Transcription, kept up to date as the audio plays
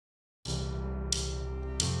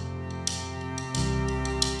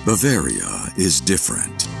Bavaria is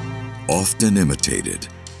different, often imitated,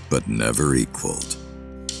 but never equaled.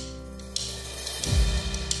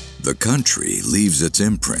 The country leaves its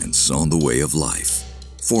imprints on the way of life,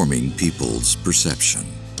 forming people's perception.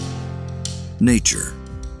 Nature,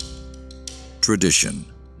 tradition,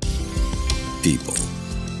 people.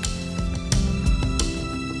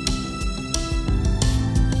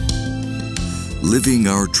 Living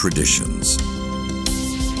our traditions.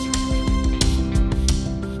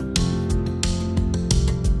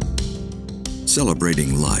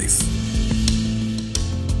 Celebrating life.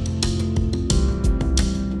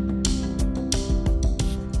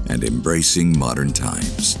 And embracing modern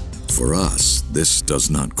times. For us, this does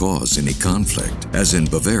not cause any conflict. As in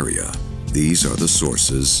Bavaria, these are the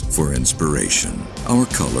sources for inspiration. Our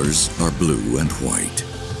colors are blue and white.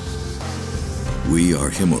 We are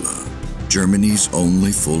Himolla, Germany's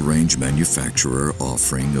only full-range manufacturer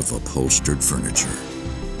offering of upholstered furniture.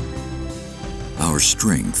 Our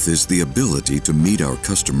strength is the ability to meet our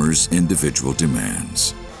customers' individual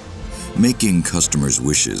demands. Making customers'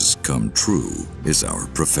 wishes come true is our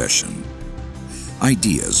profession.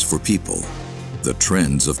 Ideas for people. The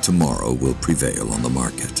trends of tomorrow will prevail on the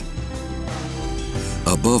market.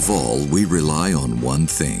 Above all, we rely on one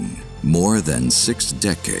thing: more than 6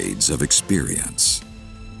 decades of experience.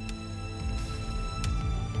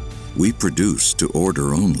 We produce to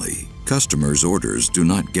order only. Customers' orders do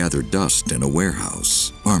not gather dust in a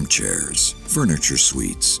warehouse, armchairs, furniture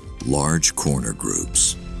suites, large corner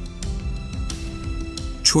groups.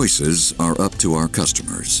 Choices are up to our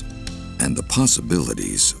customers, and the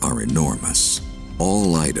possibilities are enormous.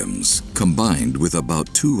 All items, combined with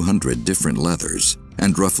about 200 different leathers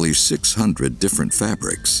and roughly 600 different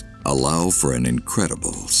fabrics, allow for an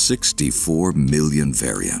incredible 64 million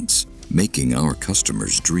variants, making our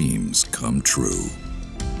customers' dreams come true.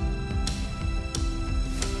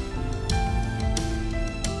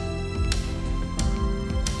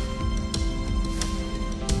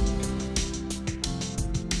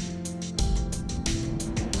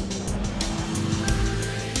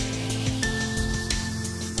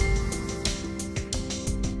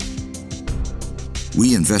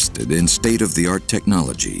 We invested in state-of-the-art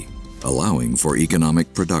technology, allowing for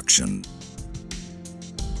economic production.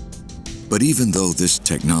 But even though this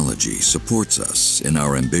technology supports us in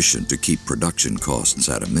our ambition to keep production costs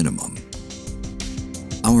at a minimum,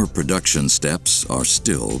 our production steps are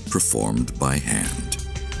still performed by hand.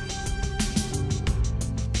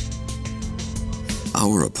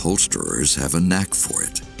 Our upholsterers have a knack for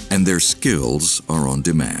it, and their skills are on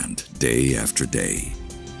demand day after day.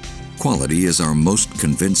 Quality is our most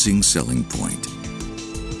convincing selling point,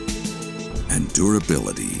 and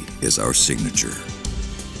durability is our signature.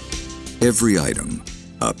 Every item,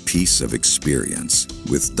 a piece of experience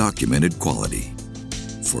with documented quality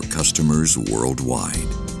for customers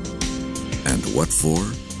worldwide. And what for?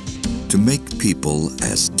 To make people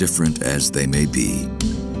as different as they may be,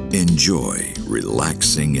 enjoy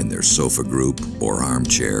relaxing in their sofa group or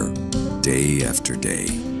armchair day after day.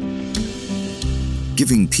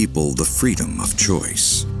 Giving people the freedom of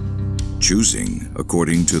choice, choosing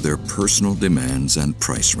according to their personal demands and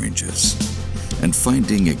price ranges, and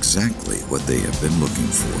finding exactly what they have been looking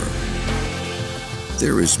for.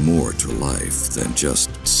 There is more to life than just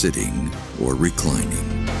sitting or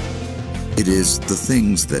reclining. It is the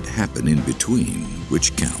things that happen in between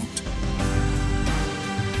which count.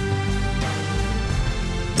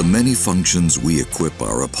 The many functions we equip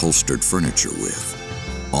our upholstered furniture with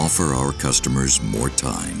offer our customers more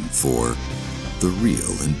time for the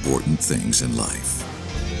real important things in life.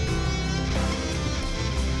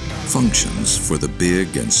 Functions for the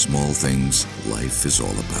big and small things life is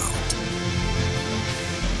all about.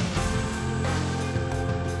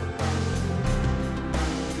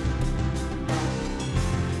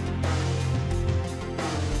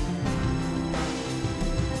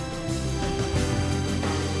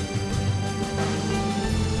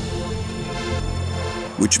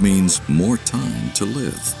 Which means more time to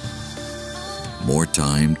live. More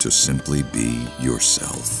time to simply be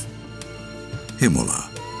yourself. Himolla.